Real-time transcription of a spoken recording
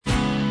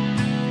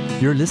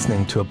You're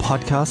listening to a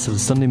podcast of the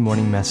Sunday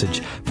morning message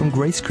from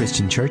Grace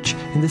Christian Church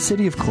in the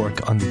city of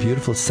Cork on the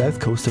beautiful south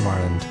coast of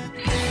Ireland.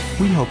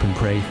 We hope and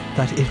pray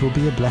that it will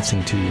be a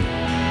blessing to you.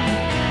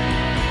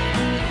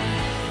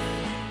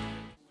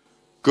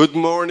 Good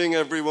morning,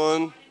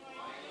 everyone.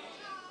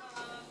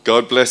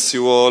 God bless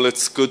you all.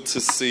 It's good to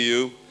see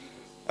you.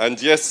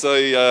 And yes,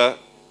 I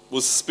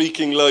was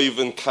speaking live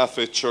in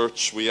Cafe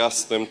Church. We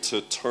asked them to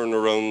turn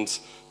around,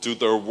 do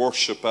their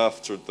worship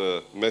after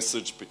the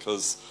message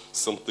because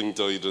something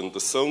died in the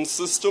sound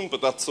system,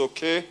 but that's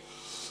okay.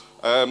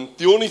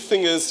 The only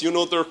thing is,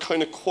 they're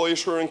kind of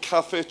quieter in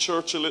Cafe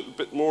Church, a little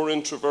bit more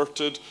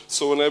introverted.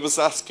 So when I was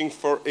asking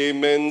for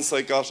amens,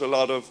 I got a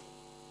lot of...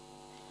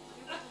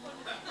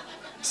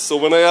 So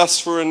when I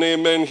ask for an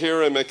amen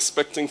here, I'm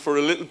expecting for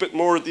a little bit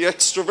more of the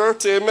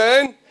extrovert.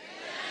 Amen?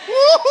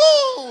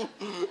 Woohoo!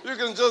 You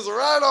can just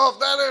ride off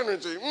that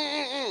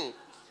energy.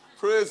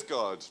 Praise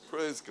God.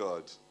 Praise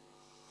God.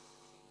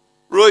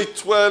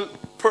 Right, well,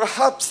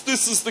 perhaps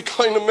this is the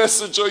kind of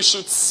message I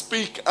should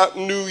speak at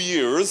New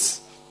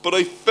Year's, but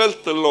I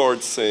felt the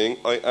Lord saying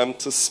I am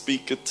to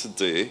speak it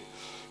today.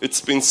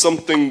 It's been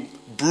something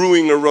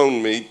brewing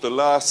around me.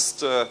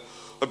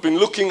 I've been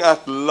looking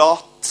at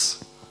Lot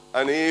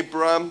and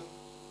Abraham,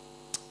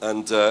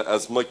 and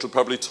as Michael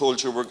probably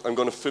told you, I'm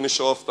going to finish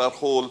off that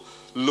whole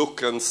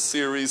look and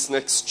series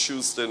next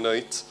Tuesday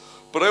night.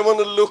 But I want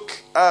to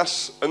look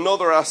at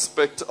another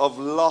aspect of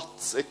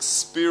Lot's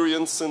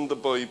experience in the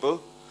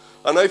Bible.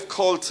 And I've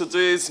called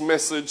today's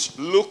message,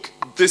 Look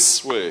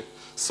This Way.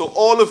 So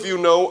all of you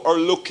now are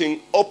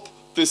looking up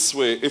this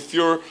way. If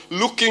you're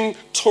looking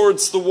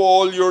towards the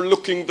wall, you're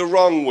looking the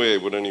wrong way.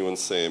 Would anyone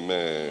say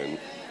amen?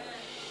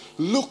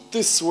 Look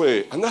this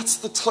way. And that's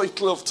the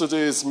title of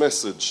today's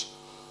message.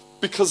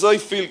 Because I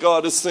feel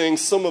God is saying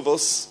some of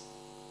us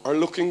are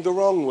looking the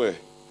wrong way.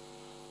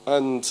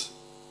 And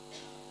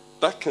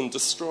that can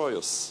destroy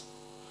us.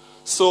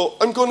 So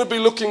I'm going to be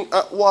looking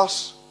at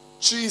what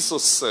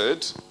Jesus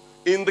said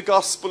in the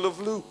Gospel of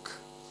Luke.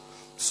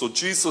 So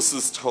Jesus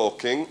is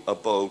talking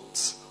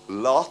about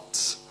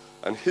Lot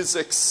and his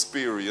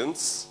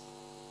experience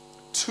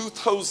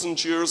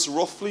 2,000 years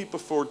roughly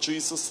before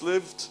Jesus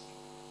lived.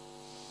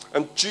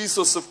 And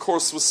Jesus, of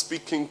course, was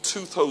speaking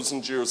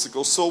 2,000 years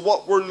ago. So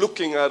what we're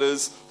looking at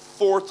is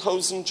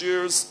 4,000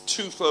 years,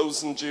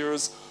 2,000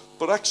 years.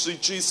 But actually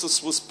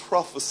Jesus was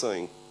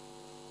prophesying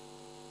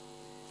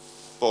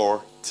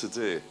for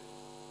today.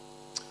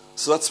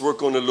 So that's what we're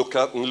going to look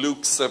at in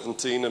Luke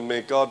 17, and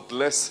may God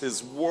bless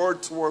his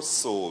word to our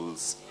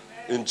souls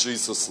in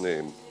Jesus'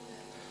 name.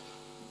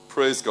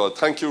 Praise God.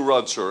 Thank you,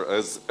 Roger.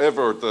 As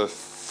ever, the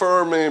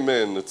firm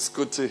amen. It's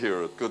good to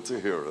hear it. Good to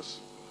hear it.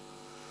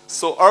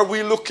 So are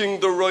we looking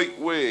the right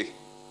way,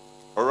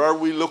 or are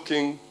we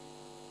looking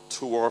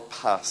to our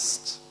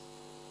past?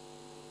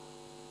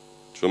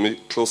 Do you want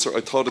me closer?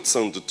 I thought it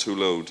sounded too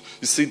loud.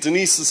 You see,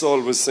 Denise is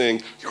always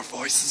saying, your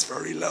voice is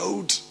very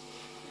loud.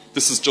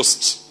 This is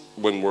just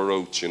when we're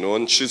out,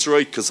 and she's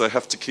right, because I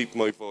have to keep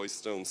my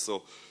voice down.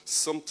 So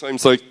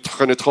sometimes I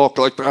kind of talk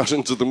like that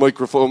into the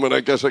microphone when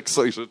I get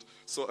excited.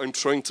 So I'm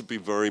trying to be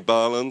very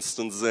balanced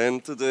and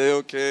zen today,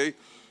 okay?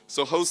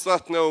 So how's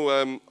that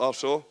now,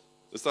 Otto?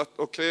 Is that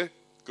okay?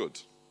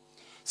 Good.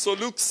 So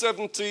Luke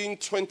 17,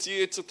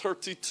 28 to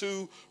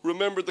 32,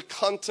 remember the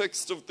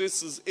context of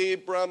this is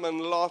Abraham and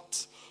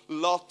Lot.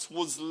 Lot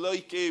was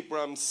like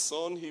Abraham's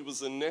son. He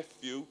was a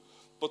nephew,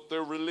 but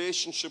their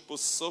relationship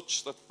was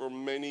such that for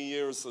many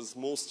years, as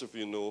most of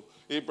you know,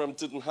 Abraham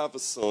didn't have a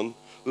son.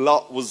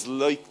 Lot was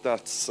like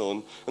that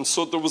son. And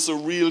so there was a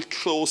real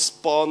close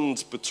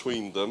bond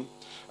between them.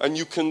 And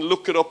you can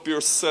look it up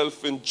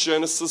yourself in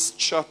Genesis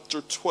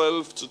chapter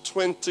 12 to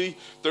 20.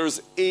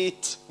 There's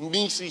 8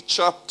 meaty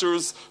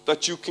chapters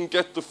that you can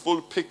get the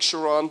full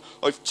picture on.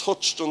 I've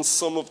touched on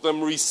some of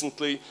them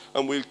recently,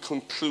 and we'll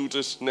conclude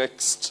it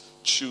next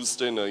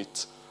Tuesday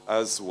night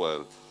as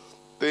well.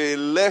 They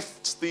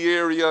left the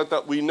area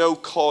that we now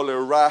call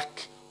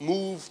Iraq,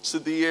 moved to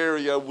the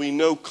area we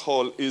now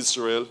call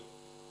Israel,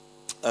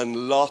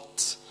 and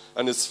Lot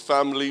and his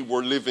family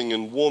were living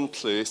in one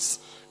place,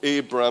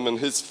 Abraham and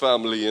his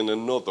family in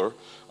another,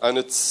 and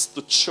it's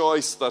the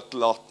choice that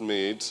Lot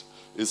made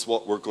is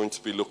what we're going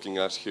to be looking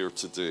at here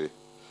today.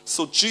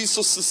 So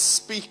Jesus is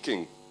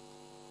speaking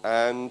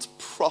and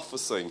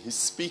prophesying. He's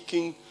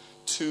speaking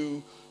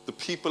to the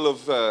people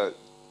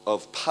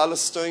of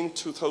Palestine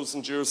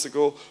 2,000 years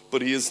ago,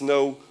 but he is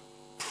now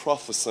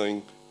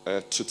prophesying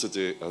to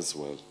today as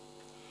well.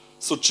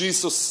 So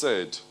Jesus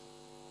said,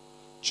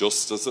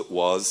 just as it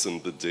was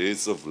in the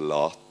days of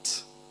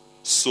Lot,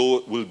 so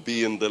it will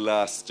be in the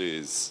last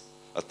days,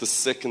 at the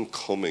second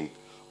coming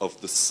of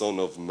the Son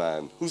of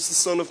Man. Who's the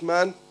Son of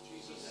Man?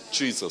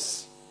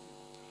 Jesus.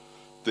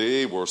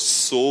 They were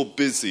so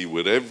busy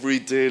with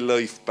everyday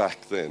life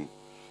back then.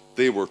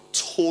 They were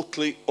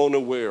totally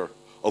unaware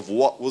of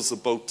what was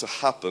about to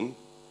happen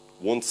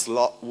once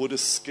Lot would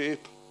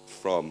escape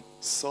from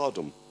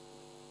Sodom.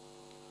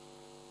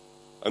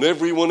 And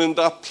everyone in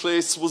that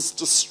place was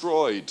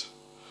destroyed,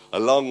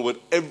 along with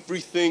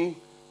everything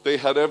they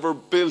had ever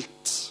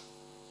built.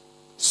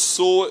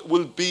 so it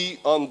will be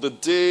on the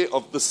day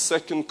of the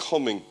second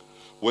coming,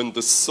 when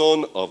the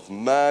Son of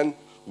Man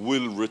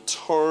will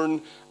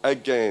return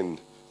again.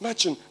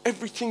 Imagine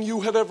everything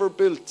you had ever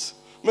built.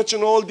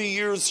 Imagine all the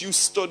years you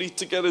studied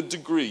to get a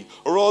degree,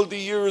 or all the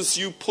years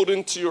you put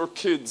into your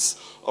kids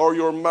or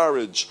your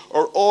marriage,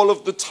 or all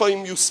of the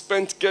time you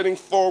spent getting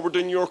forward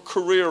in your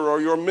career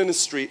or your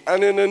ministry,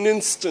 and in an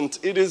instant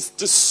it is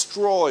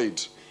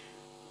destroyed.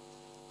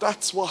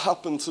 That's what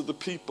happened to the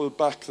people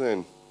back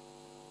then.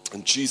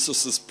 And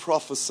Jesus is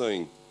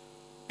prophesying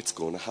it's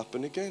going to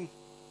happen again.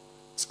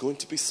 It's going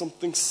to be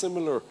something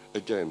similar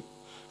again.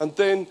 And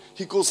then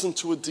he goes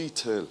into a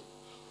detail.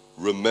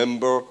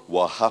 Remember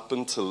what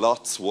happened to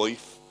Lot's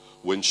wife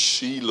when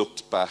she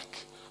looked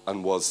back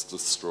and was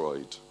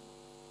destroyed.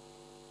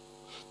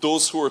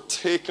 Those who are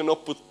taken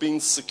up with being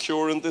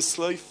secure in this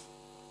life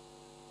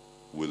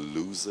will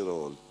lose it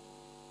all.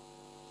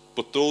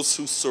 But those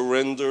who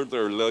surrender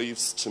their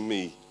lives to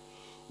me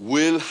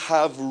will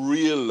have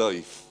real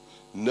life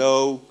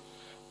now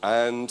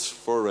and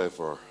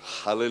forever.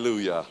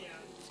 Hallelujah.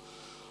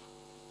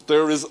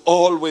 There is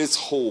always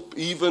hope,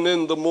 even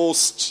in the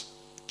most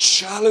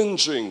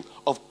challenging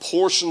of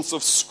portions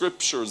of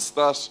scriptures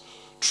that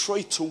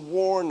try to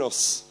warn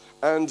us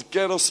and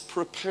get us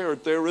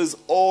prepared. There is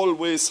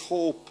always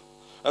hope.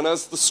 And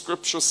as the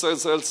scripture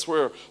says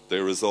elsewhere,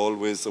 there is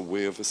always a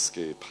way of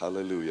escape.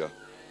 Hallelujah.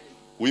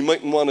 We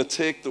mightn't want to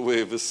take the way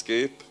of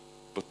escape,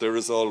 but there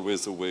is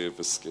always a way of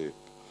escape.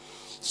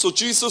 So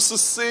Jesus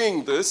is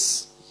saying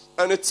this,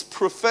 and it's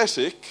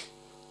prophetic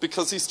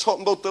because he's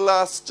talking about the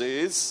last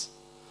days.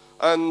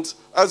 And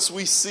as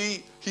we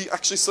see, he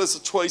actually says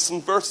it twice.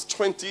 In verse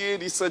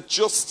 28, he said,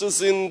 just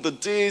as in the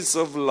days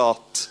of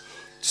Lot,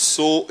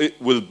 so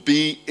it will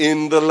be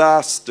in the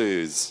last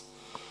days.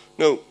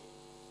 Now,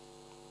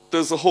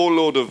 there's a whole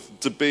load of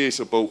debate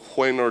about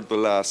when are the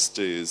last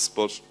days,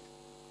 but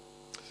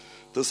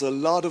there's a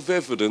lot of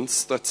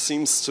evidence that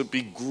seems to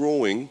be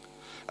growing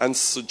and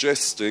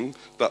suggesting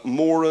that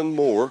more and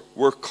more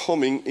we're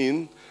coming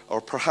in, or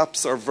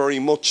perhaps are very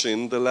much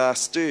in, the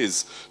last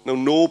days. Now,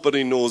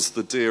 nobody knows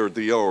the day or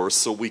the hour,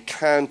 so we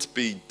can't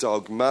be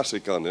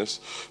dogmatic on it.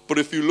 But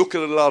if you look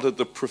at a lot of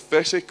the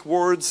prophetic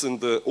words in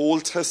the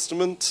Old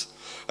Testament,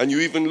 and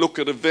you even look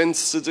at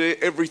events today,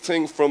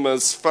 everything from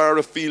as far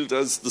afield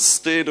as the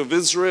state of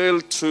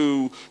Israel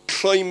to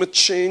climate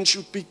change,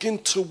 you begin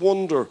to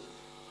wonder,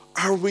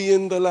 are we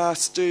in the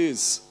last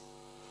days?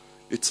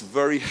 It's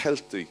very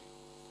healthy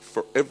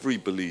for every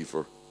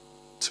believer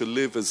to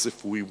live as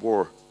if we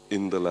were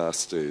in the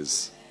last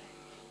days.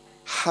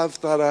 Have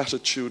that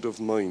attitude of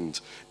mind.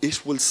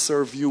 It will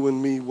serve you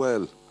and me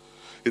well.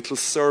 It'll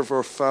serve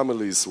our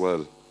families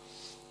well.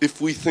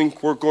 If we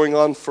think we're going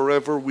on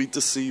forever, we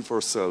deceive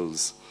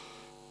ourselves.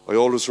 I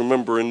always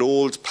remember an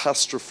old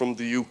pastor from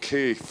the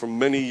UK from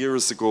many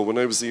years ago when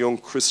I was a young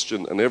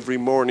Christian, and every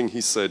morning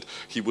he said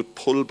he would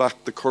pull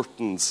back the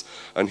curtains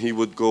and he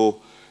would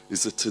go,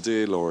 is it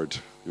today, Lord,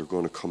 you're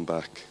going to come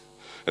back?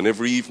 And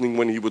every evening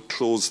when he would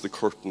close the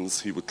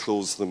curtains, he would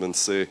close them and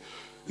say,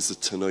 is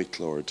it tonight,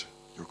 Lord,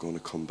 you're going to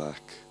come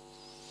back?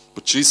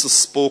 But Jesus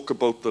spoke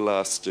about the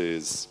last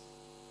days,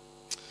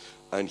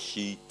 and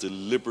he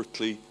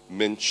deliberately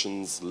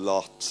mentions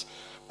Lot.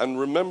 And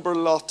remember,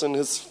 Lot and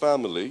his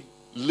family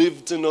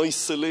lived in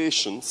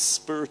isolation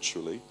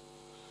spiritually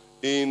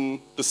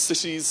in the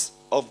cities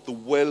of the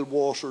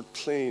well-watered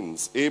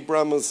plains.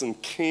 Abraham was in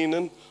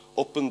Canaan,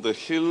 up in the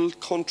hill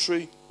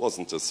country,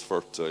 wasn't as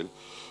fertile.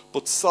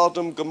 But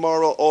Sodom,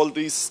 Gomorrah, all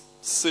these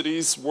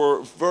cities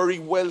were very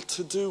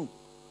well-to-do,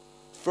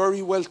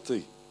 very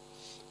wealthy.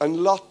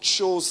 And Lot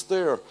chose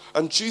there.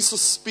 And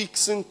Jesus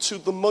speaks into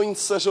the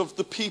mindset of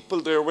the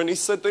people there when he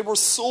said they were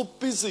so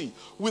busy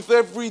with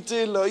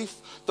everyday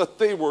life that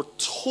they were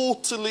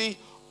totally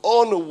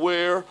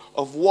unaware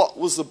of what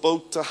was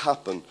about to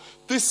happen.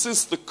 This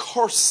is the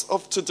curse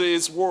of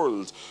today's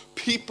world.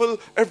 People,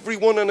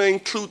 everyone, and I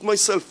include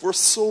myself, we're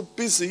so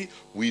busy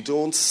we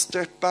don't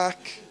step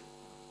back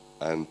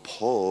and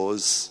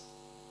pause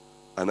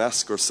and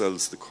ask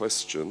ourselves the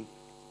question,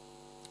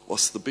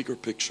 what's the bigger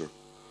picture?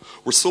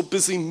 We're so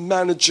busy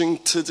managing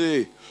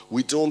today,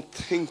 we don't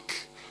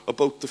think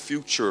about the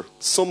future.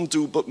 Some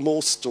do, but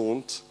most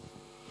don't.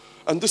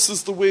 And this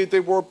is the way they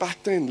were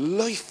back then.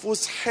 Life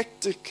was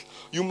hectic.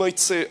 You might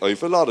say,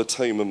 I've a lot of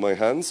time in my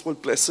hands. Well,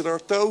 blessed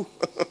art thou.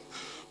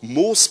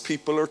 Most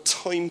people are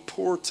time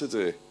poor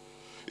today.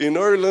 In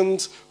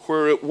Ireland,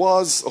 where it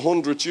was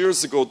 100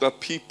 years ago that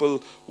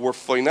people were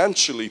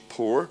financially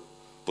poor,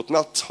 but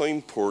not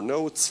time poor,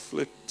 now it's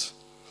flipped.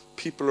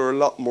 People are a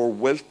lot more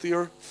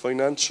wealthier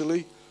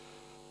financially,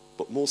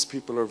 but most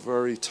people are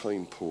very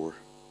time poor.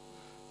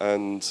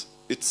 And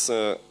it's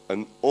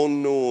an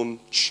unknown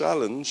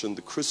challenge in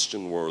the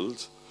Christian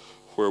world,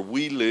 where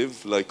we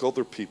live like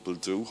other people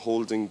do,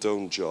 holding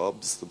down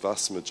jobs, the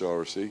vast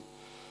majority,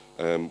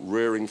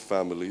 rearing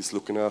families,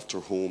 looking after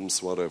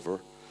homes, whatever,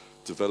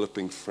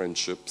 developing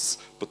friendships.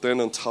 But then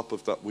on top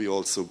of that, we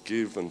also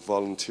give and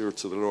volunteer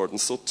to the Lord.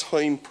 And so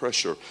time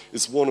pressure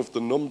is one of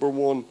the number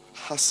one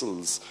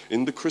hassles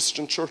in the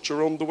Christian church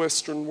around the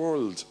Western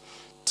world.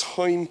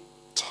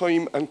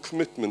 time and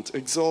commitment,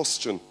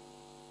 exhaustion.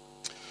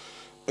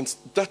 And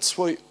that's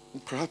why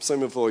perhaps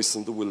I'm a voice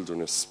in the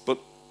wilderness, but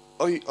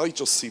I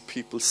just see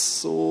people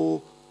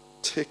so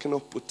taken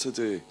up with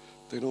today,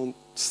 they don't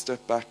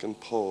step back and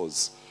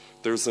pause.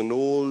 There's an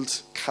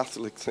old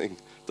Catholic thing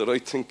that I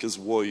think is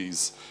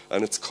wise,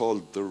 and it's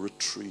called the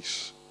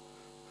retreat.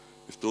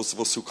 If those of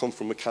us who come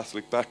from a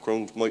Catholic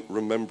background might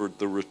remember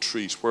the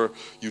retreat, where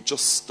you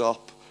just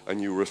stop and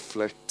you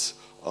reflect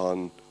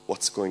on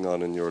what's going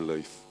on in your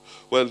life.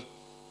 Well,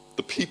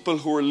 the people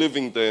who were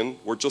living then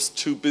were just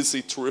too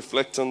busy to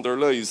reflect on their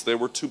lives. They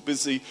were too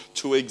busy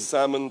to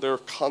examine their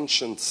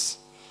conscience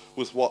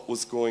with what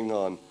was going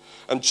on.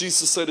 And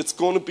Jesus said it's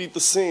going to be the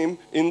same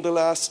in the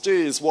last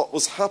days. What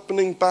was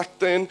happening back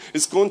then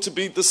is going to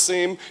be the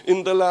same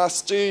in the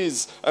last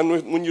days. And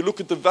when you look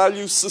at the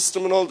value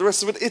system and all the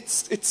rest of it,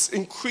 it's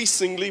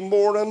increasingly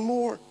more and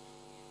more.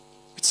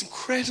 It's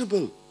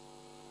incredible.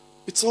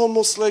 It's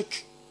almost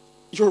like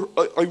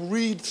I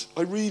read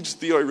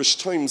the Irish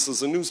Times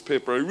as a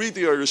newspaper. I read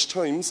the Irish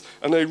Times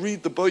and I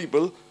read the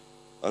Bible,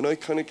 and I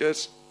kind of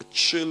get a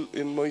chill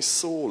in my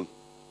soul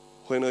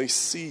when I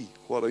see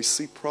what I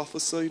see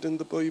prophesied in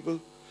the Bible,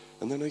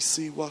 and then I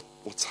see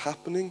what's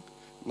happening,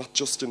 not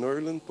just in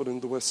Ireland, but in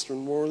the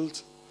Western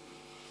world.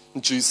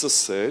 And Jesus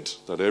said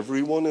that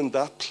everyone in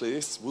that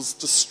place was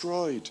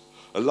destroyed,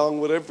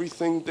 along with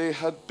everything they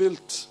had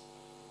built.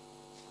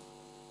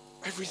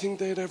 Everything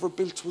they had ever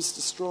built was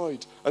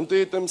destroyed, and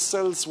they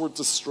themselves were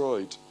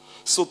destroyed.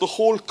 So the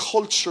whole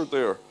culture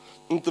there,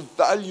 and the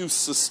value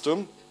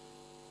system,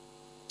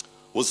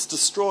 was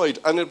destroyed.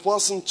 And it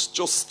wasn't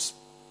just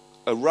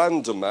a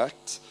random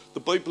act. The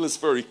Bible is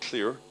very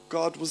clear.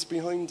 God was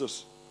behind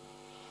it.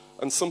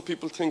 And some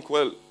people think,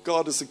 well,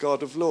 God is a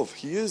God of love.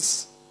 He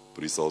is,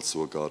 but he's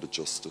also a God of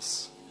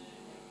justice.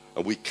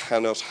 And we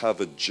cannot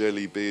have a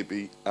jelly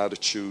baby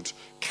attitude,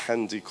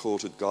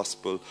 candy-coated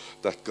gospel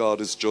that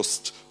God is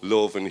just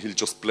love and he'll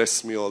just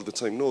bless me all the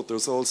time. No,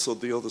 there's also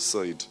the other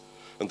side.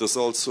 And there's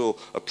also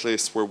a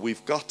place where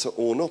we've got to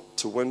own up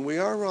to when we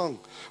are wrong.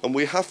 And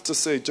we have to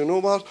say, do you know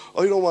what?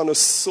 I don't want to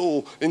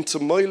sow into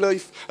my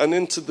life and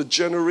into the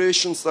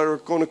generations that are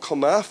going to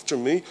come after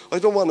me. I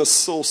don't want to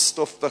sow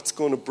stuff that's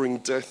going to bring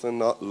death and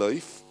not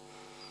life.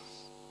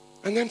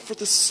 And then for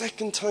the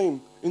second time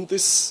in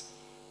this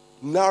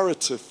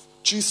narrative,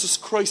 Jesus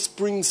Christ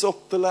brings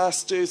up the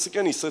last days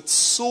again. He said,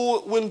 so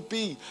it will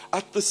be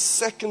at the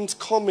second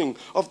coming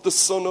of the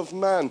Son of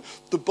Man.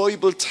 The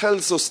Bible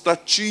tells us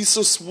that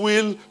Jesus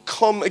will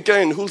come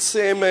again. Who'll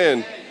say amen?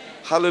 Amen.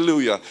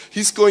 Hallelujah.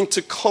 He's going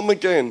to come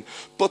again.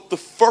 But the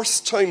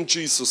first time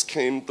Jesus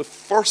came, the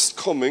first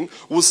coming,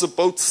 was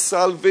about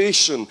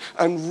salvation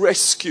and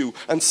rescue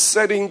and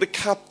setting the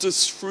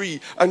captives free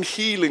and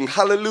healing.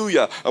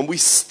 Hallelujah. And we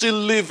still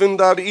live in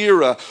that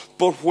era.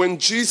 But when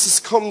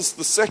Jesus comes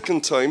the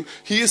second time,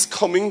 he is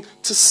coming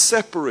to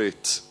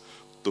separate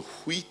the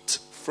wheat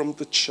from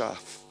the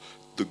chaff,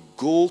 the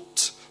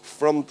goat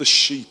from the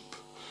sheep,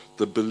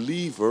 the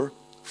believer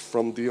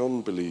from the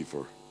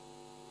unbeliever.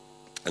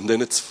 And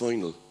then it's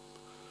final.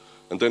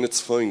 And then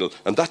it's final.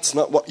 And that's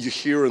not what you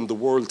hear in the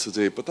world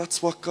today, but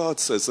that's what God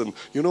says. And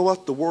you know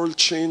what? The world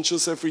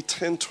changes every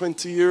 10,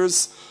 20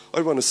 years.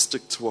 I want to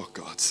stick to what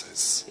God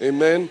says.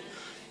 Amen?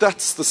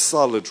 That's the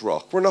solid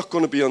rock. We're not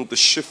going to be on the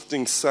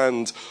shifting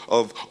sand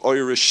of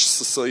Irish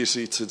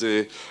society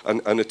today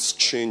and its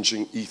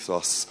changing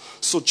ethos.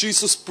 So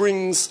Jesus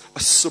brings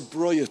a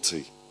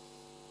sobriety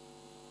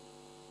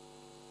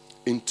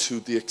into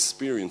the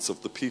experience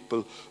of the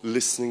people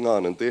listening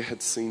on, and they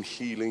had seen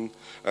healing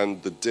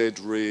and the dead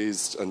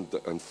raised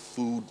and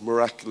food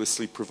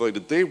miraculously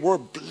provided. They were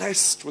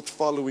blessed with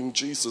following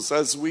Jesus,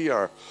 as we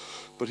are.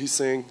 But he's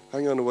saying,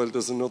 hang on a while,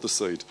 there's another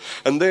side.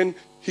 And then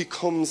he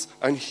comes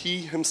and he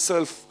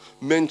himself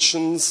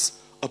mentions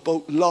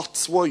about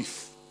Lot's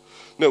wife.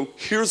 Now,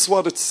 here's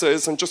what it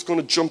says. I'm just going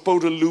to jump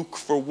out of Luke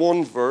for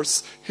one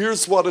verse.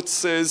 Here's what it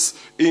says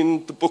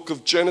in the book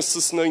of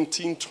Genesis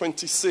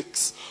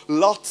 19:26.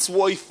 Lot's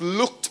wife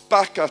looked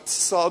back at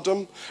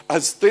Sodom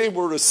as they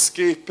were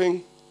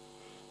escaping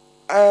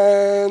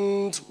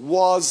and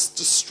was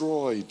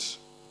destroyed.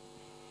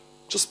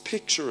 Just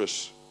picture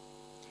it.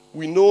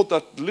 We know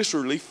that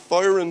literally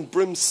fire and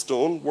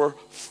brimstone were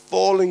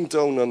falling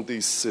down on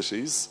these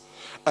cities,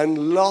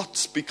 and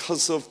Lot,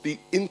 because of the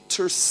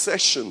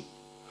intercession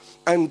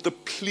and the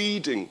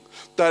pleading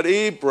that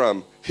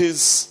Abraham, his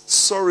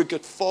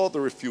surrogate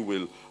father, if you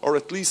will, or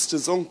at least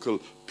his uncle,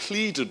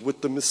 pleaded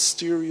with the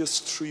mysterious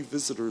three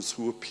visitors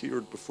who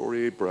appeared before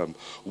Abraham,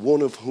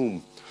 one of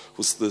whom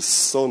was the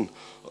son,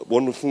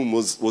 one of whom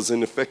was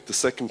in effect the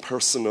second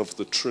person of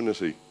the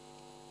Trinity.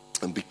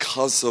 And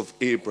because of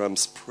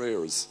Abraham's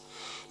prayers,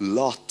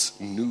 Lot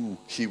knew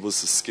he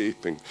was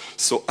escaping.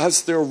 So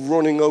as they're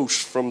running out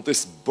from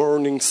this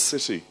burning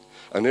city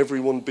and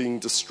everyone being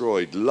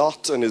destroyed,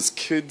 Lot and his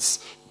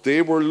kids,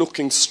 they were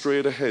looking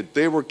straight ahead.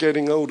 They were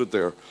getting out of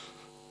there.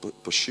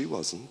 But she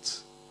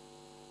wasn't.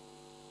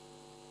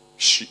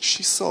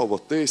 She saw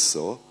what they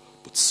saw,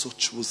 but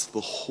such was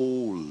the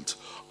hold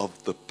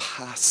of the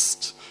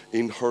past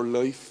in her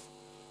life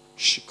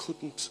she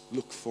couldn't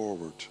look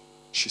forward.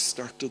 She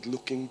started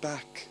looking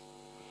back.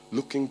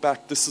 Looking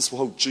back, this is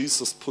how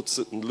Jesus puts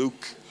it in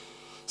Luke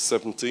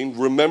 17.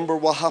 Remember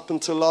what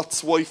happened to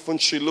Lot's wife when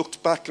she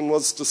looked back and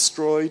was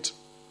destroyed?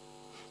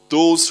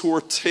 Those who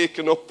are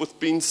taken up with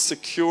being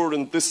secure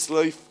in this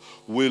life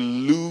will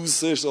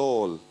lose it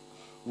all.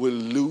 Will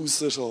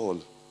lose it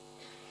all.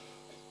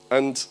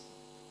 And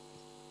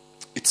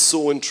it's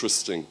so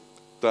interesting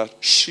that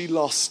she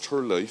lost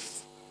her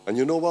life. And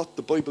you know what?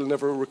 The Bible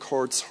never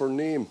records her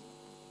name.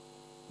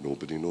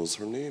 Nobody knows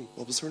her name.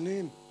 What was her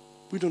name?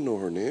 We don't know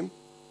her name.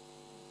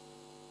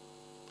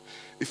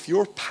 If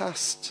your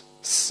past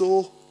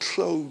so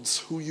clouds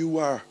who you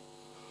are,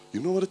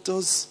 you know what it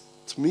does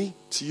to me,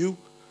 to you?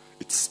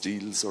 It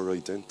steals our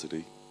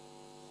identity.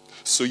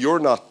 So you're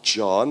not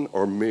John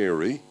or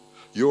Mary.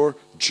 You're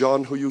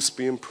John who used to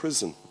be in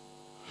prison.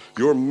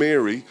 You're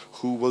Mary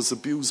who was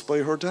abused by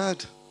her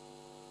dad.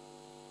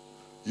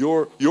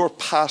 You're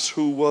Pat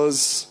who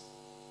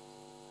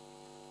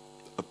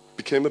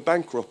became a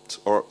bankrupt,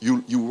 or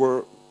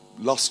you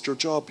lost your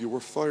job, you were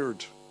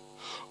fired.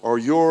 Or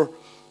you're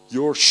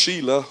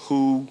Sheila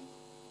who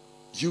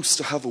used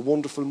to have a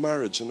wonderful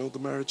marriage, and now the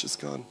marriage is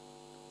gone.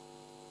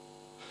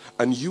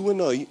 And you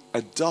and I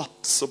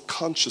adopt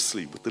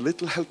subconsciously, with the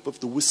little help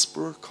of the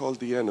whisperer called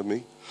the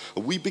enemy,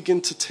 and we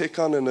begin to take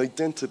on an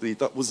identity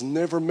that was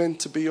never meant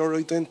to be our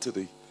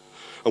identity.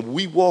 And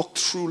we walk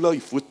through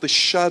life with the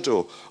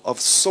shadow of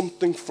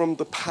something from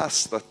the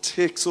past that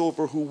takes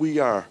over who we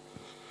are.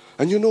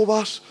 And you know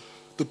what?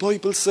 The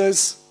Bible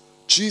says,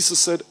 Jesus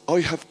said,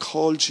 I have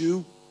called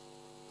you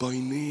by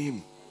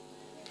name.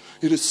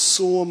 It is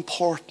so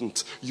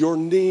important. Your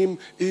name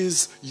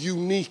is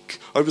unique.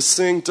 I was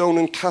saying down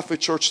in Cafe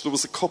Church, there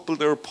was a couple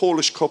there, a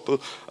Polish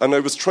couple, and I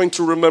was trying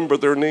to remember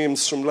their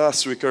names from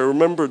last week. I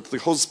remembered the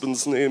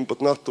husband's name,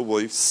 but not the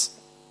wife's.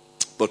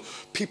 But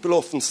people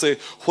often say,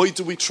 why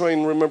do we try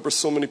and remember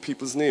so many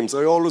people's names?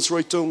 I always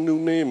write down new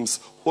names.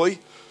 Why?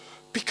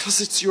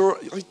 Because it's your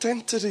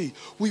identity.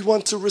 We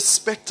want to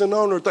respect and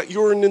honor that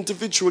you're an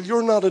individual.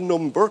 You're not a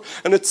number.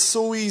 And it's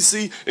so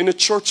easy in a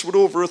church with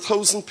over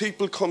 1,000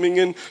 people coming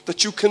in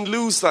that you can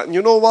lose that. And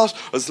you know what?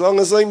 As long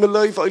as I'm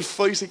alive, I'll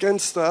fight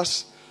against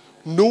that.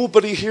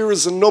 Nobody here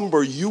is a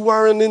number. You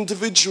are an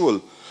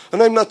individual.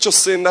 And I'm not just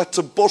saying that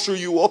to butter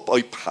you up.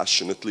 I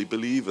passionately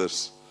believe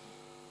it.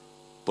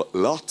 But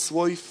Lot's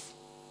wife,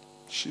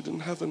 she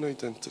didn't have an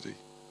identity.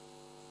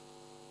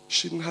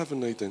 She didn't have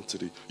an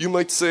identity. You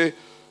might say,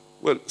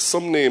 well,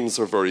 some names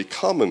are very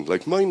common,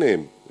 like my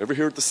name. Ever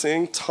heard the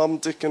saying, Tom,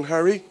 Dick, and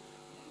Harry?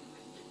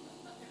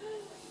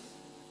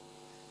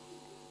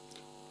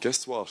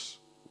 Guess what?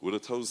 With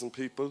 1,000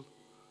 people,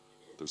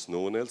 there's no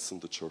one else in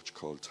the church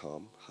called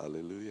Tom.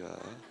 Hallelujah.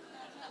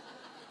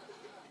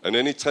 And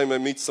anytime I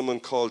meet someone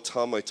called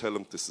Tom, I tell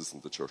them, this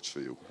isn't the church for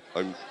you.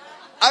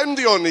 I'm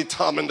the only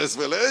Tom in this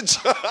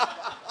village.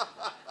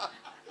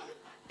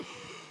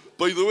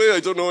 By the way, I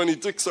don't know any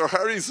Dicks or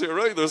Harrys here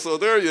either, so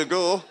there you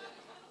go.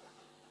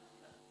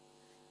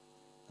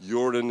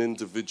 You're an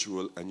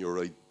individual and your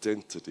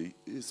identity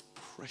is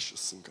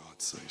precious in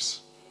God's sight.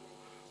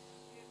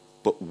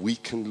 But we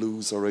can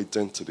lose our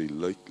identity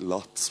like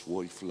Lot's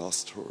wife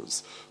lost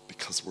hers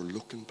because we're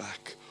looking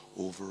back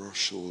over our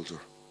shoulder.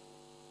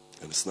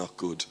 And it's not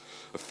good.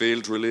 A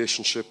failed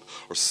relationship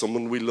or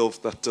someone we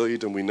loved that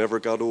died and we never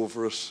got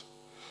over it.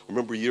 I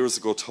remember years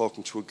ago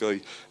talking to a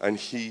guy and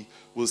he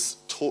was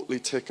totally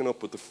taken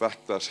up with the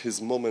fact that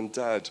his mum and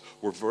dad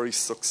were very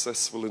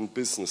successful in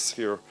business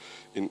here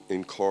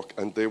in Cork,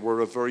 and they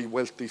were a very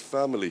wealthy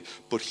family,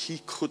 but he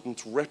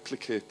couldn't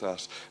replicate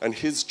that, and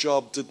his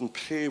job didn't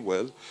pay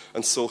well,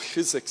 and so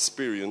his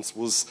experience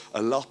was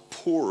a lot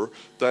poorer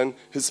than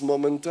his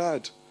mum and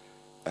dad.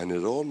 And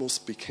it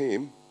almost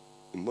became,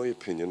 in my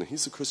opinion, and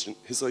he's a Christian,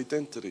 his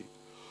identity.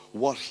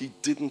 What he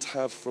didn't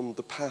have from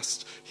the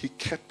past, he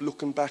kept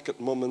looking back at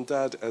mum and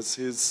dad as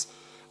his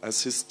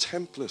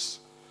template.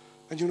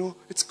 And you know,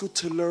 it's good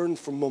to learn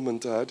from mum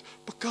and dad,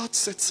 but God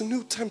sets a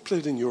new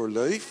template in your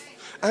life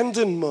and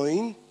in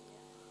mine.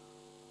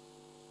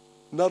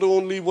 Not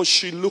only was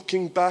she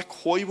looking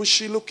back, why was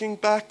she looking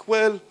back?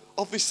 Well,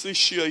 obviously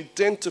she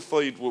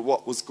identified with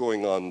what was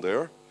going on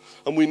there.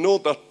 And we know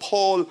that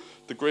Paul,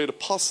 the great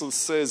apostle,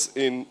 says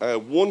in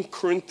 1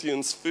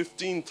 Corinthians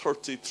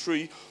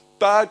 15:33,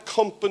 bad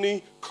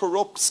company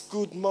corrupts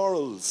good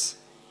morals.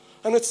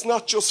 And it's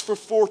not just for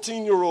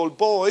 14-year-old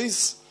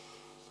boys.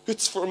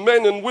 It's for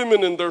men and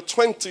women in their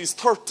 20s,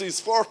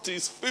 30s,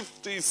 40s,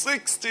 50s,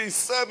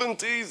 60s,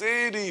 70s,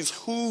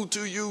 80s. Who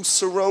do you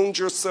surround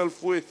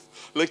yourself with?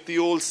 Like the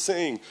old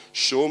saying,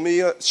 show me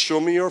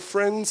your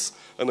friends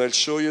and I'll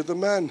show you the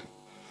man.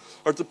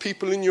 Are the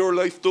people in your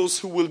life those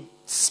who will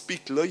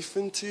speak life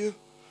into you?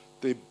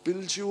 They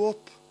build you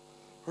up,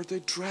 or are they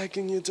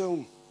dragging you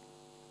down?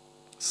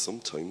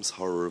 Sometimes,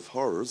 horror of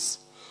horrors,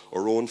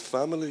 our own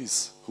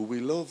families who we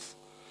love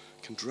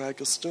can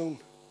drag us down.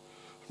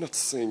 I'm not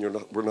saying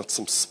we're not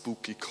some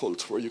spooky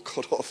cult where you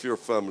cut off your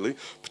family,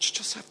 but you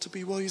just have to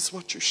be wise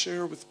what you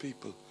share with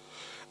people.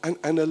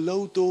 and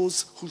allow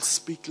those who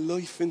speak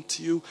life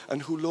into you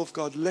and who love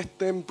God, let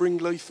them bring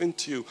life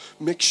into you.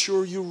 Make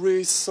sure you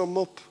raise some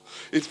up.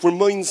 It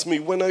reminds me,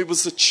 when I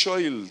was a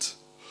child,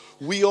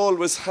 we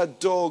always had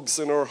dogs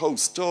in our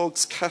house.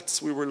 Dogs,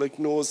 cats, we were like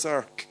Noah's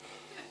Ark.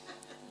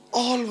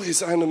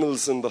 Always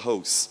animals in the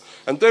house.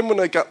 And then when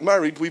I got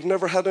married, we've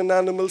never had an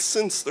animal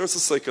since. There's a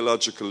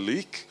psychological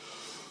leak.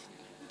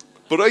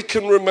 But I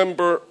can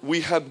remember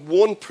we had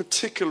one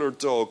particular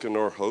dog in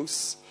our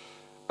house.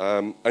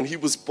 And he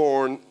was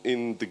born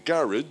in the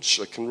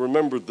garage. I can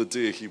remember the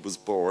day he was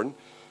born.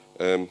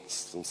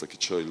 Sounds like a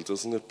child,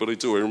 doesn't it? But I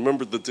do. I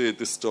remember the day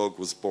this dog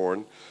was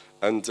born.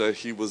 And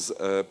he was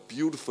a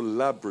beautiful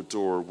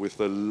Labrador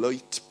with a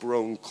light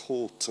brown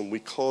coat. And we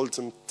called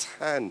him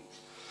Tan.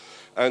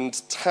 And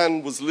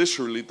Tan was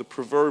literally the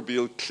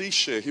proverbial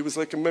cliche. He was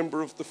like a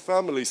member of the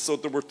family. So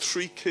there were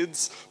 3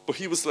 kids, but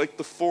he was like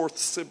the 4th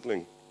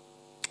sibling.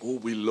 Oh,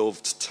 we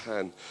loved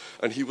Tan.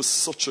 And he was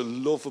such a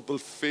lovable,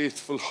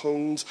 faithful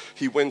hound.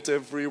 He went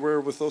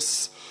everywhere with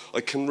us.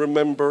 I can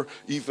remember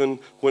even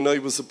when I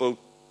was about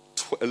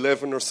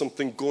 11 or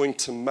something, going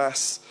to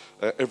Mass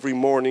every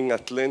morning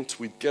at Lent.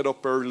 We'd get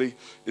up early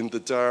in the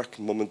dark.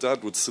 Mum and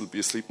Dad would still be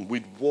asleep. And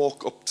we'd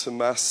walk up to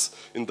Mass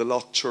in the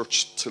locked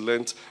church to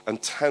Lent.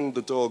 And Tan,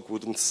 the dog,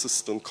 would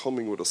insist on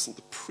coming with us. And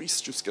the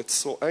priest just gets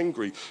so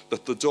angry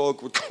that the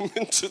dog would come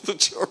into the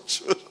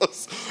church with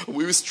us.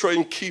 We was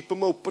trying to keep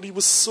him out. But he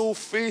was so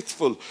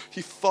faithful.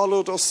 He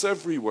followed us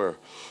everywhere.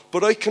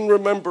 But I can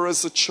remember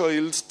as a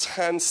child,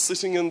 Tan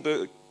sitting in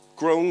the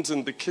ground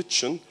in the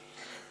kitchen.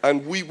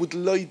 And we would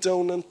lie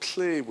down and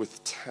play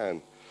with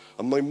Tan.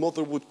 And my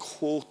mother would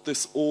quote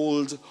this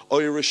old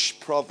Irish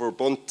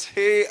proverb, "An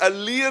te a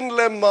líon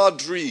le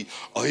madri,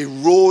 I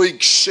roig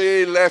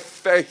she le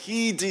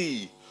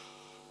fehidi."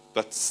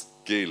 That's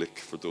Gaelic,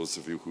 for those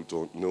of you who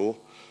don't know,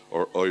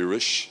 or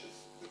Irish.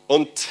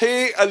 "An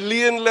te a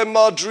líon le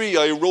madri,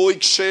 I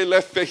roig she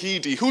le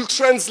fehidi." Who'll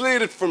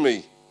translate it for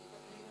me?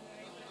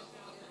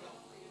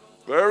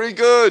 Very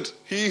good.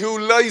 He who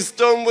lies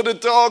down with a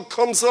dog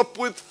comes up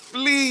with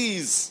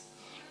fleas.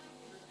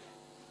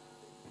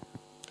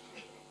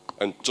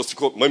 And just to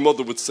quote, my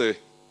mother would say,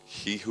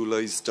 "He who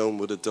lies down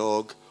with a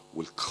dog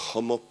will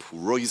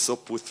rise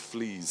up with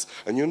fleas."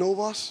 And you know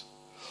what?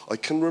 I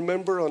can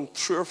remember on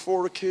 3 or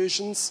 4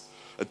 occasions,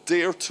 a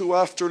day or 2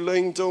 after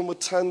lying down with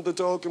Tan the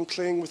dog and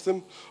playing with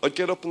him, I'd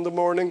get up in the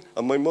morning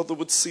and my mother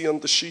would see on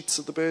the sheets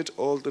of the bed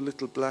all the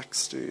little black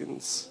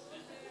stains.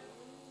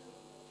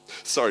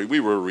 Sorry, we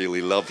were a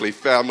really lovely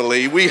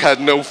family. We had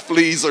no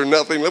fleas or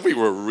nothing. We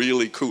were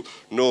really cool.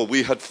 No,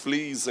 we had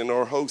fleas in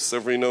our house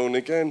every now and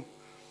again.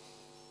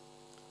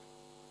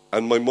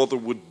 And my mother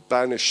would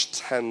banish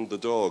Tan the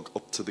dog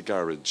up to the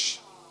garage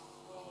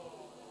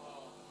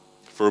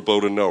for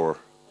about an hour.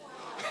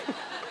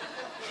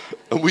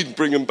 And we'd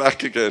bring him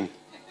back again.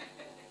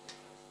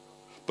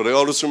 But I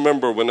always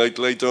remember when I'd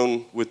lay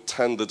down with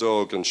Tan the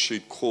dog and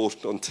she'd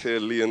quote, "An te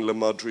líon le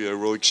madri, I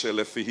roig she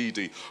le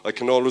fehidi." I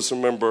can always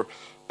remember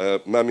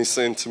Mammy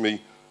saying to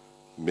me,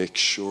 "Make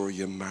sure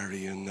you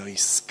marry a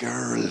nice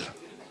girl."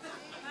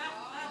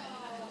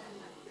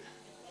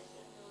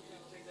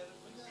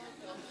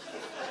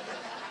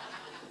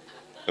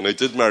 And I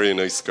did marry a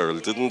nice girl,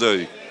 didn't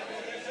I?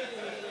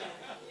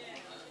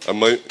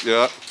 And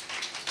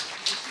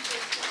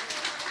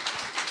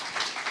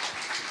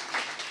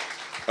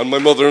And my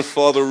mother and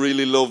father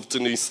really loved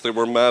Denise. They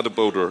were mad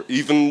about her.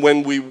 Even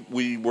when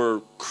we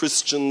were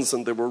Christians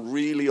and they were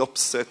really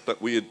upset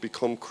that we had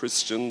become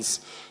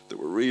Christians, they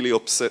were really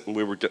upset and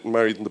we were getting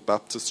married in the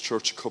Baptist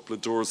church a couple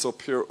of doors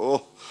up here.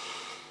 Oh,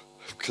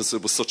 because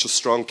it was such a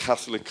strong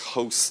Catholic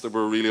house, they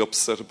were really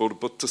upset about it.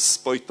 But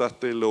despite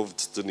that, they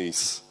loved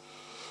Denise.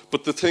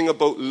 But the thing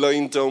about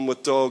lying down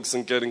with dogs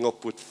and getting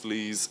up with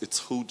fleas, it's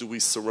who do we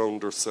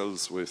surround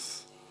ourselves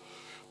with?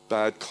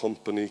 Bad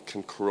company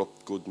can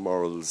corrupt good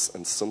morals,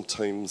 and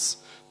sometimes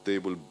they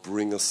will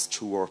bring us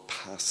to our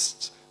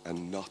past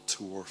and not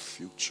to our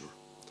future.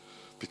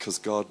 Because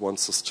God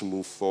wants us to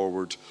move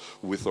forward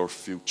with our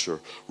future.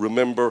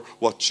 Remember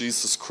what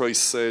Jesus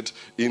Christ said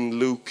in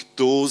Luke,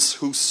 "Those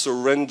who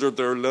surrender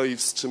their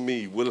lives to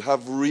me will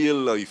have real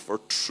life or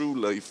true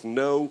life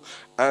now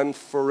and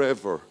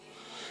forever."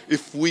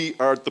 If we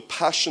are the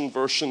Passion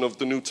version of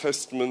the New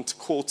Testament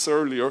quotes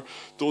earlier,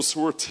 those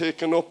who are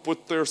taken up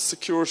with their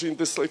security in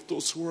this life,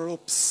 those who are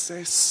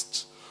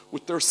obsessed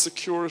with their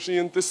security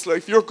in this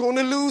life, you're going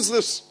to lose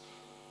it.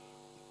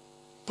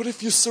 But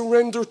if you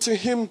surrender to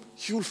Him,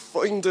 you'll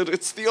find it.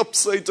 It's the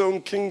upside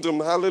down kingdom.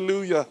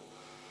 Hallelujah.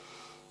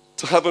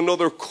 To have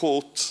another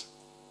quote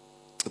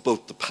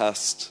about the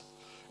past.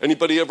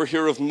 Anybody ever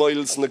hear of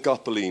Miles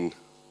Nagopaline?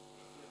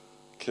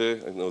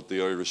 Okay, I know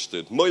the Irish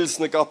did. Miles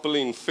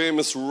Nagopaline,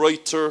 famous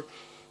writer,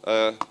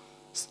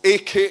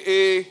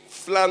 a.k.a.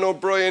 Flann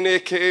O'Brien,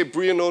 a.k.a.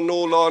 Brian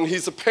O'Nolan.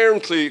 He's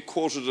apparently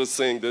quoted as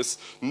saying this: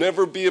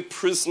 "Never be a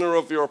prisoner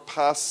of your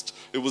past.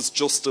 It was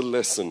just a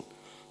lesson,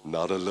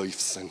 not a life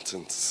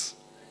sentence."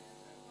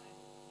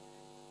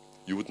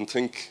 You wouldn't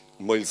think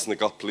Miles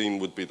Nagopaline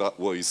would be that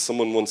wise.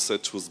 Someone once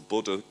said to us,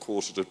 Buddha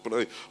quoted it,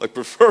 but I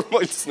prefer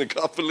Miles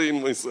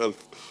Nagopaline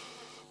myself.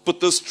 But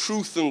there's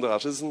truth in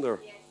that, isn't there?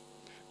 Yes.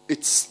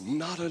 It's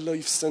not a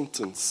life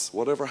sentence.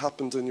 Whatever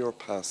happened in your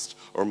past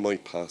or my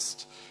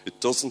past, it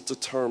doesn't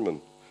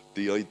determine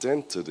the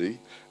identity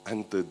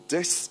and the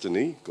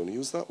destiny, going to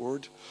use that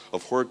word,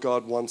 of where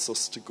God wants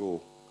us to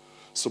go.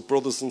 So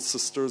brothers and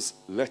sisters,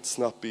 let's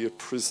not be a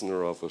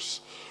prisoner of it.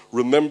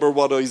 Remember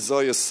what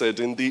Isaiah said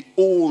in the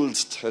Old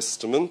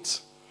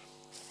Testament.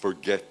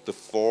 Forget the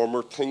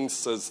former things,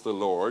 says the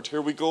Lord.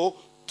 Here we go.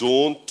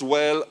 Don't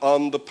dwell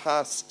on the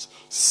past.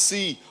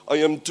 See, I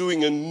am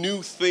doing a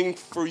new thing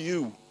for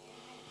you.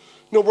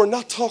 No, we're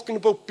not talking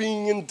about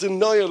being in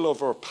denial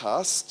of our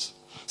past.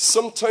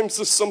 Sometimes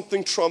if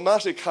something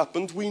traumatic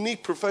happened, we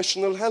need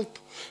professional help.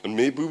 And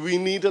maybe we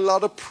need a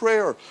lot of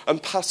prayer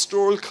and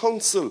pastoral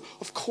counsel,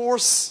 of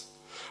course.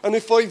 And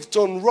if I've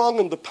done wrong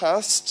in the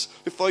past,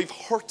 if I've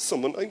hurt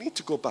someone, I need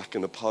to go back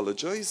and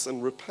apologize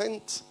and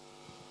repent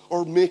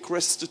or make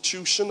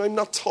restitution. I'm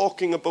not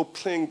talking about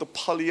playing the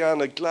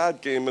Pollyanna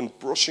glad game and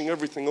brushing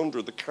everything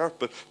under the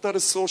carpet. That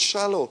is so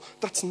shallow.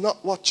 That's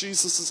not what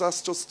Jesus has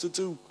asked us to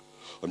do.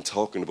 I'm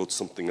talking about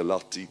something a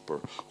lot deeper,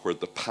 where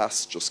the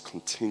past just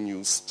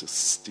continues to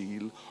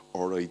steal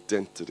our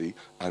identity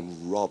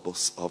and rob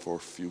us of our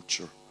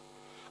future.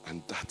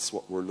 And that's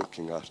what we're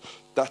looking at.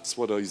 That's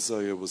what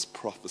Isaiah was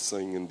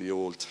prophesying in the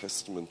Old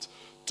Testament.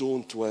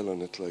 Don't dwell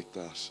on it like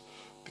that,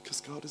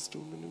 because God is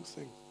doing a new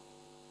thing.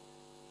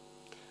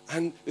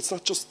 And it's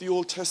not just the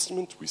Old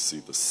Testament. We see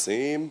the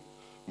same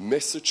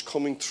message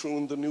coming through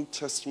in the New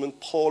Testament.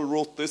 Paul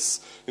wrote this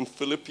in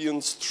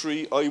Philippians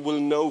 3, I will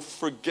now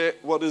forget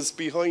what is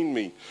behind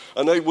me,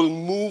 and I will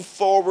move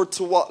forward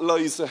to what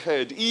lies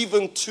ahead,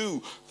 even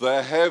to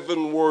the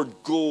heavenward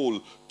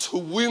goal, to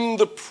win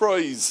the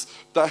prize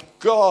that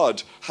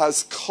God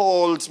has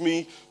called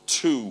me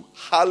to.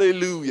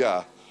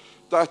 Hallelujah.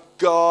 That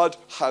God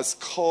has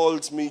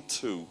called me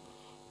to.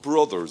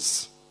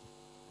 Brothers,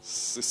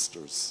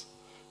 sisters,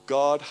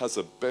 God has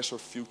a better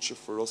future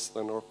for us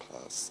than our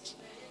past.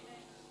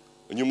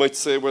 And you might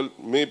say, well,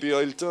 maybe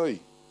I'll die.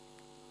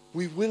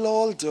 We will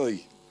all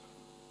die,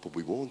 but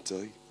we won't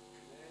die.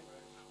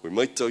 We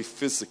might die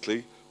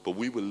physically, but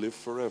we will live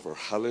forever.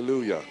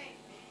 Hallelujah.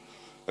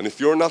 And if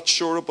you're not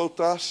sure about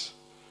that,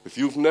 if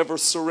you've never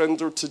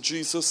surrendered to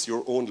Jesus,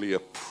 you're only a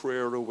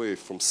prayer away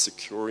from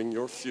securing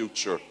your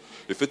future.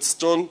 If it's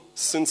done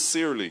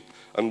sincerely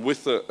and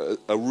with a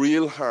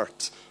real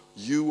heart,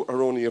 you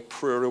are only a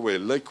prayer away,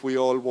 like we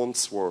all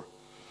once were.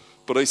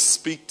 But I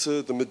speak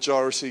to the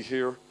majority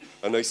here,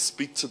 and I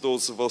speak to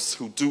those of us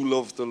who do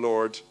love the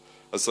Lord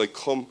as I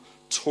come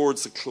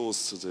towards a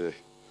close today.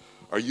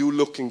 Are you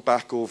looking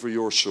back over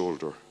your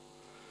shoulder?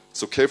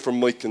 It's okay for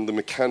Mike and the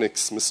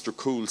Mechanics, Mr.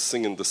 Cool,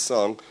 singing the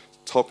song,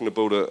 talking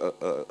about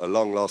a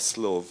long-lost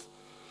love.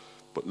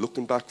 But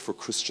looking back for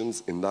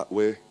Christians in that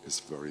way is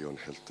very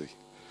unhealthy.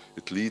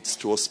 It leads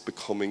to us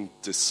becoming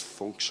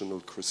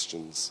dysfunctional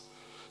Christians.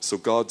 So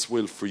God's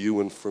will for you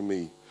and for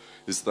me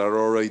is that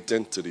our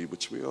identity,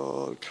 which we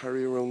all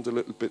carry around a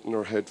little bit in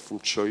our head from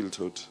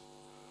childhood,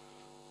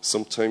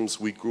 sometimes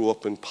we grew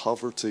up in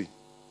poverty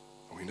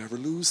and we never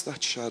lose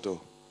that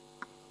shadow.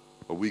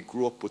 Or we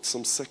grew up with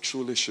some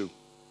sexual issue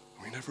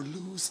and we never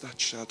lose that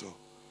shadow.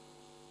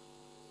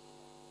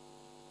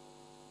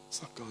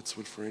 It's not God's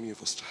will for any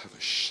of us to have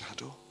a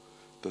shadow.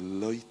 The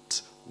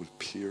light will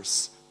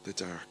pierce the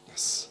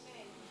darkness.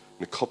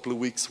 In a couple of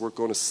weeks we're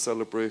going to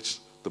celebrate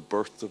the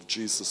birth of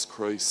Jesus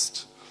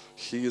Christ.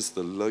 He is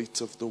the light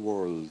of the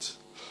world.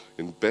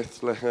 In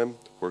Bethlehem,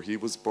 where he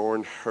was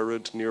born,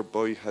 Herod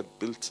nearby had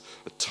built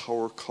a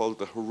tower called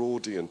the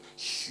Herodian.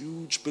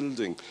 Huge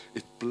building.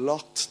 It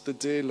blocked the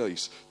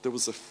daylight. There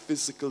was a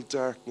physical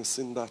darkness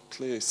in that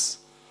place.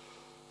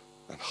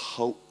 And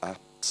how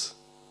apt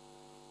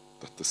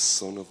that the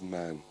Son of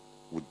Man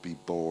would be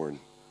born,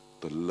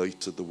 the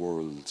light of the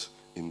world,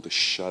 in the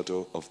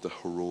shadow of the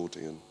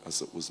Herodian,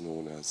 as it was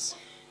known as.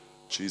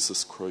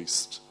 Jesus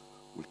Christ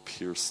will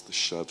pierce the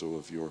shadow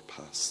of your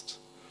past.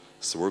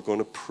 So we're going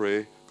to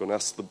pray, going to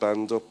ask the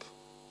band up.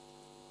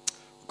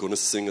 We're going to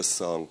sing a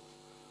song.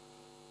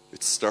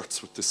 It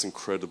starts with this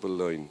incredible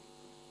line,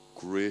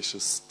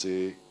 greatest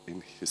day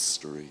in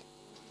history.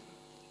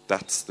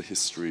 That's the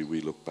history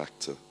we look back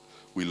to.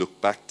 We look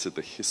back to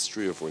the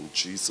history of when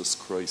Jesus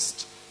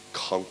Christ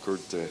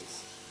conquered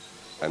death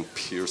and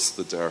pierced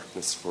the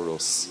darkness for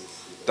us.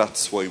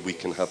 That's why we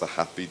can have a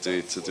happy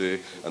day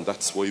today, and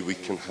that's why we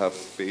can have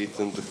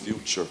faith in the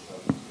future,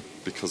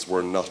 because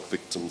we're not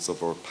victims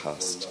of our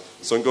past.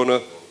 So I'm going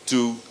to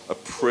do a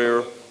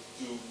prayer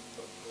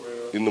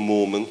in a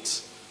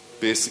moment.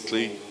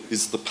 Basically,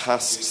 is the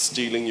past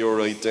stealing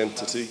your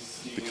identity?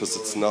 Because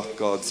it's not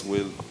God's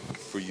will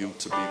for you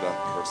to be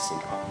that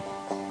person.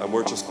 And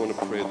we're just going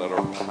to pray that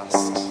our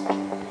past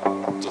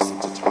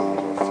doesn't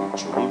determine our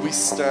future. Will we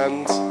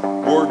stand?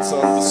 Words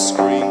on the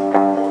screen.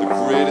 The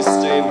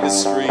greatest day in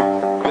history.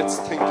 Let's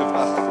think of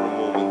that for a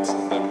moment,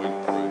 and then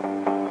we'll pray.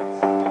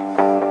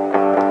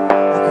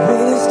 The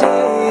greatest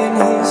day in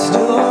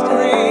history.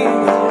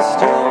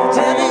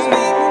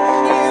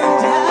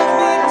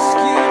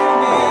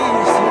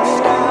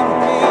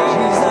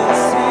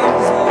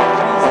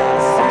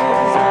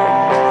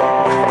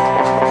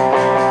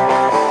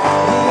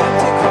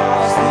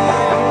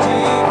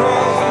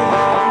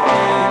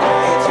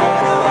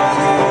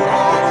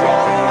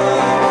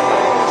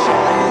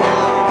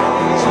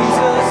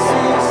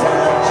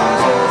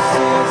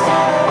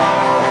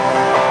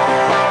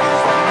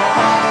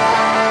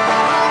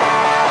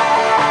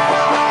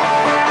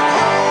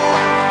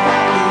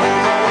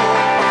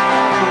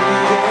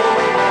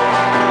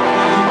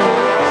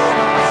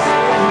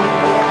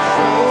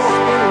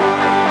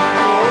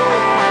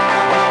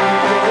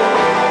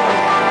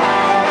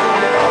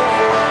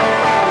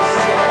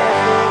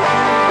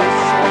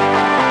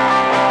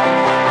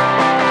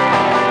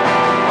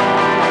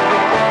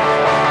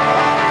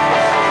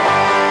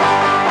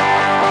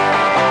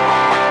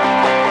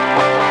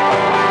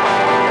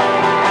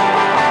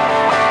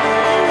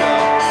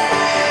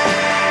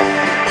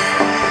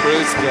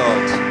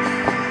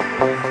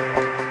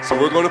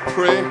 we're going to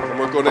pray, and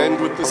we're going to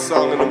end with this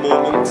song in a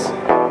moment.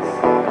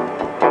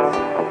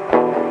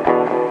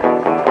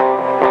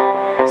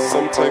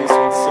 Sometimes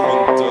when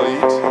someone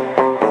died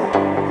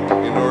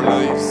in our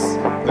lives,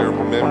 their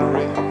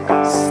memory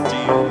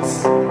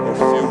steals our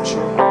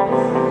future,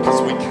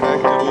 because we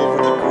can't get over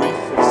the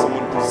grief of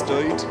someone who's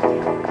died.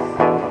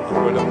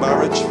 And when a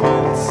marriage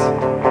fails,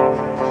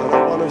 and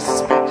I want to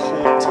speak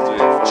hope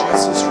today. If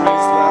Jesus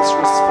raised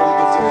Lazarus from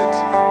the dead,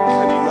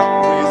 can he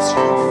not raise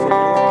you from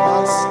your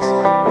past?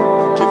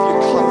 Give you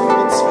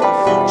confidence for the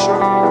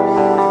future?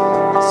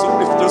 So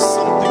if there's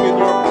something in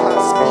your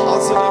past,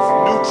 positive,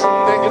 neutral,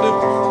 negative,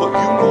 but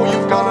you know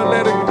you've got to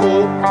let it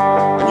go,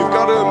 and you've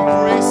got to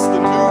embrace the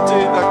new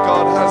day that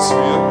God has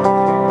for you,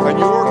 and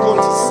you're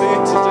going to say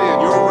today,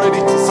 and you're ready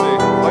to say,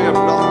 I am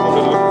not going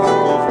to look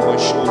back over my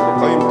shoulder,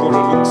 I am going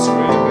to look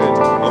straight ahead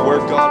and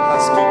where God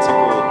has me to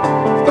go.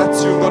 If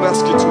that's you, I'm going to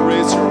ask you to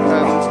raise your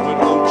hands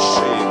without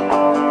shame.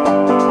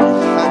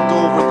 You hand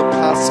over the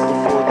past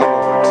before the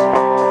Lord.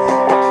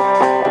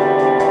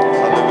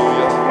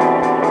 Hallelujah.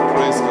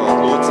 Praise God.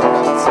 Loads of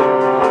hands up.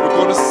 We're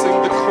going to sing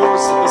the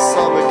chorus of the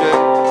song again.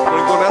 And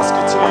I'm going to ask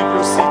you to leave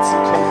your seats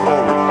and come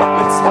forward.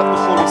 Let's have the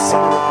Holy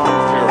Spirit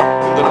move here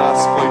in the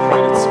last 5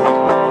 minutes.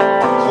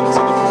 Come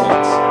to the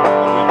front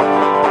and we'll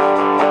pray.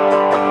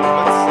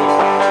 Let's sing.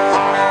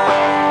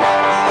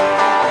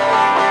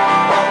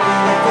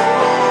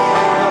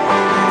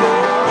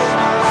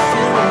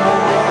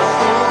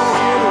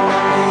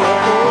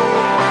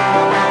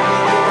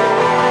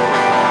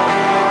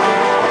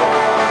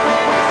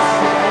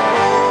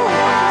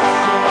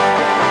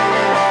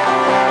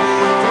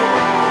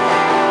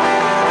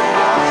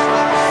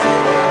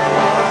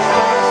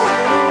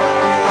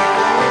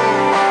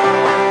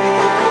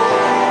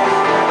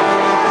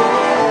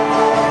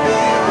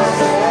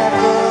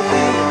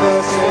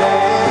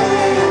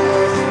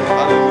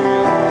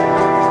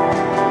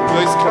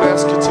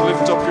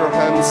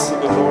 To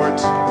the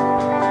Lord.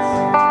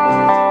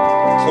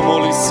 Come,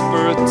 Holy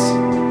Spirit,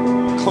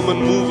 come and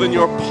move in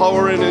your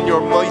power and in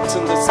your might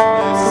in this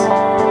place.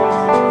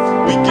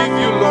 We give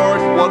you,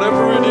 Lord,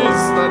 whatever it is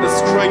that is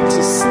trying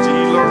to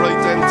steal our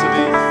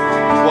identity,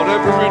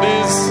 whatever it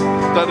is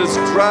that is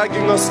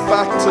dragging us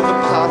back to the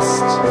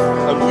past,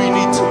 and we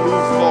need to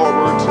move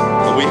forward,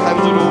 and we hand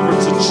it over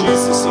to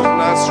Jesus of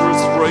Nazareth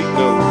right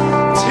now.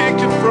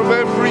 Take it from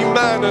every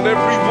man and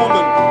every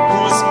woman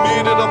who has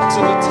made it up to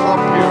the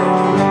top here,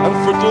 and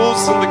for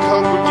those in the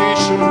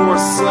congregation who are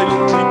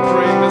silently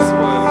praying as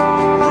well,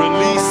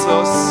 release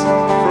us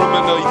from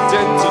an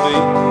identity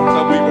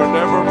that we were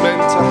never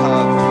meant to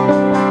have.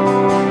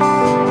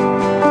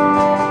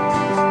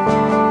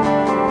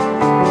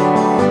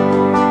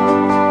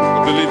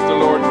 I believe the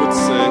Lord would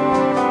say,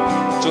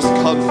 just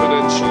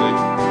confidentially,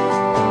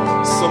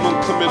 someone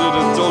committed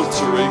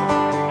adultery,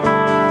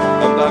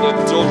 and that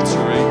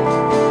adultery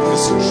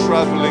is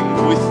traveling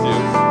with you,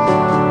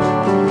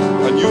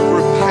 and you've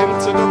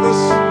repented of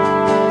it,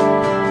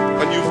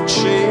 and you've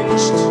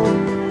changed,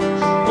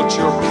 but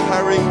you're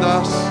carrying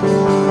that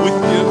with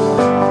you,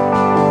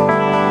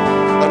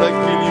 and I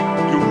feel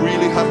you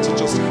really have to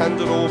just hand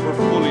it over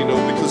fully now,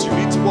 because you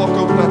need to walk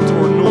out that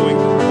door knowing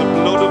the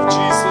blood of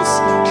Jesus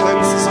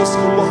cleanses us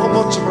from how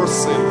much of our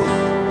sin?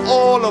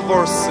 All of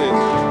our sin.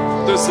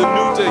 There's a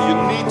new day. You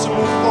need to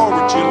move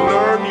forward. You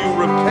learn, you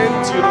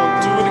repent, you don't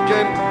do it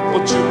again,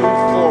 but you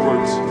move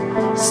forward.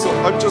 So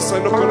I'm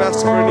not going to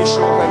ask for any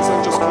show of hands.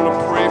 I'm just going to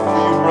pray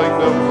for you right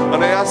now.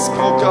 And I ask,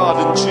 oh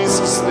God, in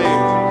Jesus'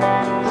 name,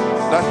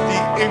 that the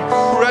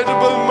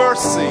incredible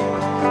mercy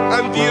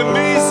and the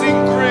amazing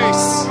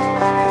grace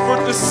for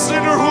the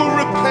sinner who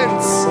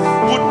repents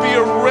would be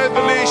a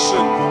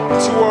revelation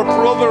to our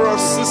brother or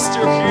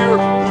sister here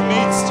who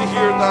needs to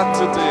hear that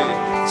today.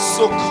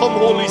 So come,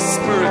 Holy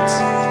Spirit,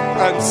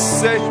 and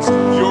set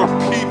your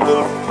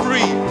people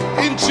free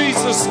in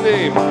Jesus'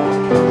 name.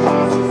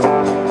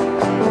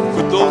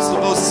 For those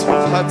of us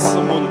who've had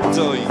someone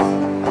die,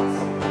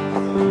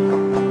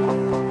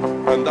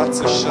 and that's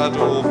a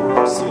shadow over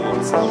our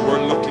souls, and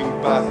we're looking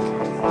back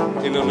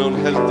in an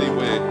unhealthy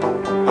way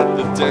at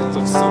the death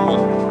of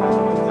someone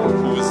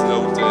who is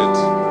now dead,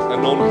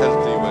 an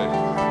unhealthy way.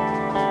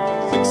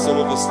 I think some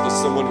of us, there's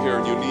someone here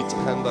and you need to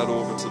hand that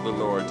over to the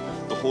Lord.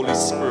 The Holy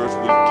Spirit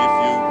will give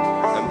you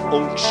an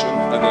unction,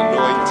 an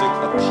anointing,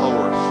 a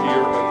power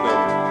here and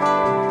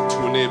now to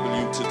enable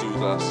you to do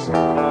that.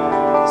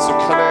 So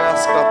can I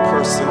ask that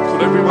person,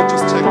 could everyone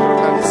just take their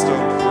hands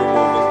down for a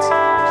moment?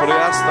 Could I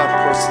ask that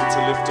person to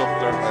lift up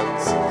their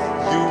hands?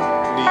 You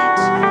need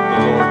the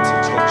Lord to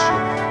touch you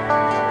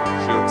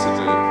here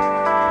today.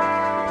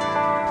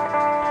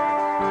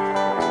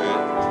 Okay.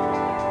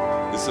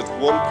 Is it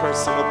one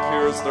person up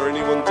here? Is there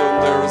anyone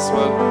down there as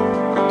well?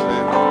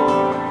 Okay.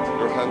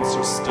 Your hands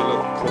are still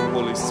up. Come,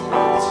 Holy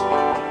Spirit.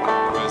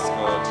 Praise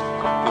God.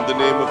 In the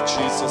name of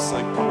Jesus,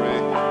 I pray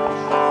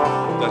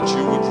that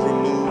you would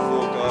remove,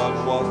 oh God,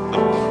 what the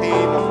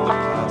pain of the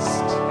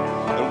past.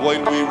 And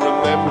while we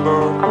remember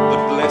the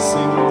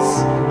blessings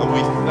and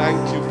we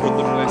thank you for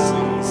the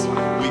blessings,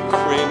 we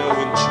pray now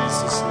in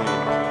Jesus'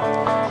 name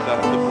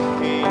that the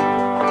pain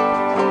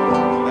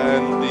and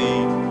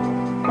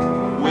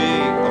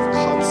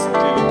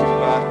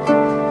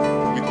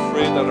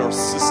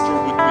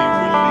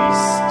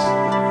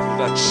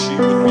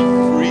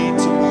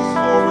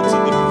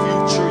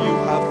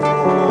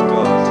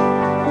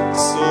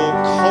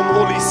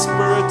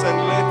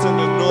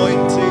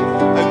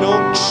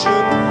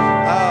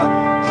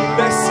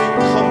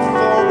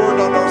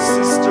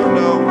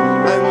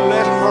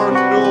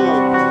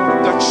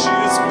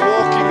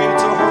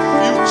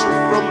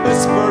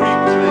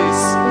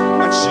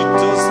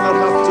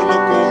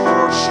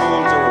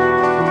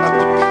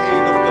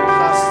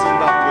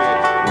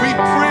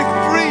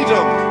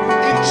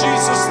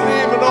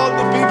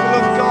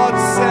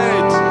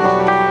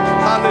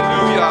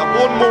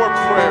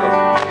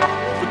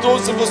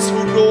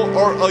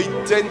our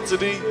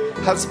identity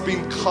has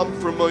been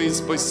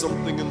compromised by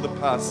something in the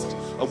past,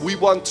 and we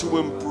want to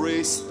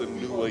embrace the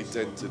new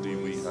identity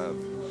we have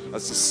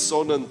as the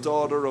son and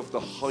daughter of the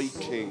High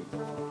King.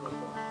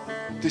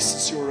 This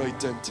is your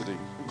identity.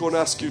 I'm going to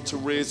ask you to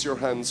raise your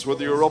hands,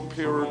 whether you're up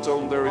here or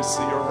down there. I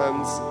see your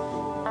hands.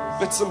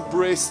 Let's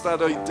embrace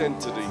that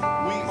identity.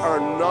 We are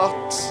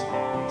not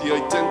the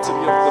identity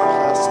of the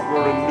past.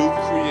 We're a new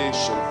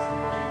creation.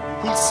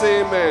 Who'll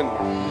say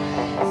amen?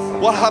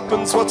 What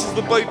happens? What does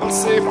the Bible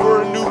say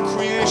for a new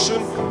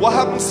creation? What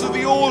happens to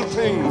the old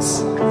things?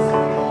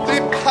 They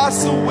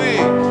pass away.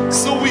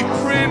 So we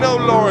pray now,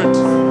 Lord,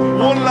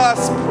 one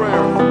last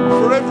prayer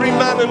for every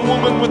man and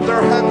woman with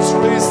their hands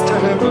raised to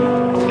heaven,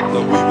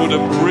 that we would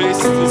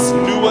embrace this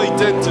new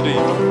identity.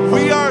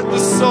 We are the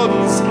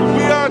sons,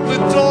 we are the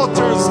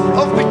daughters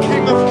of the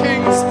King of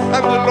Kings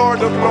and the Lord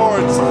of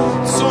Lords.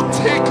 So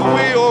take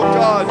away, oh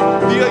God,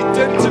 the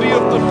identity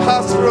of the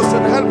past for us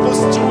and help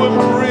us to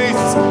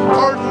embrace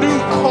our new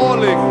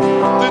calling.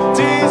 The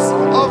days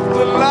of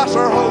the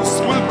latter house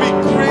will be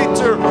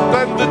greater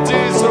than the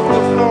days of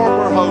the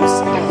former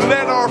house.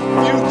 Let our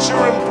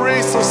future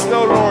embrace us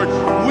now, Lord.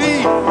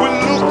 We will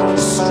look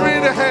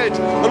straight ahead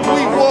and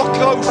we walk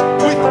out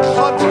with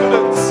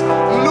confidence,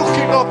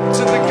 looking up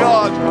to the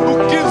God who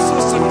gives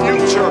us a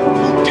future,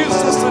 who gives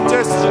us a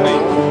destiny,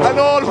 and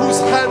all whose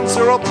hands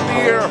are up in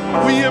the air.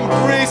 We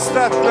embrace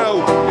that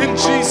now in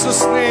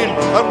Jesus' name.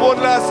 And one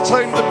last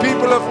time, the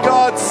people of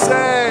God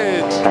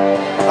said,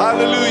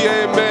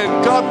 hallelujah,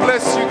 amen. God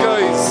bless you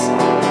guys.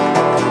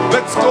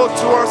 Let's go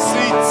to our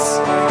seats.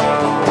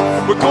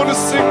 We're going to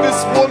sing this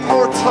one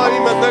more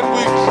time and then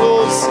we'll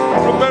close.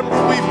 Remember,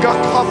 we've got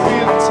coffee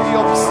and tea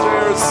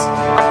upstairs.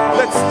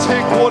 Let's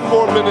take one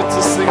more minute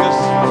to sing it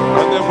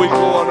and then we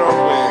go on our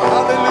way.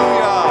 Hallelujah.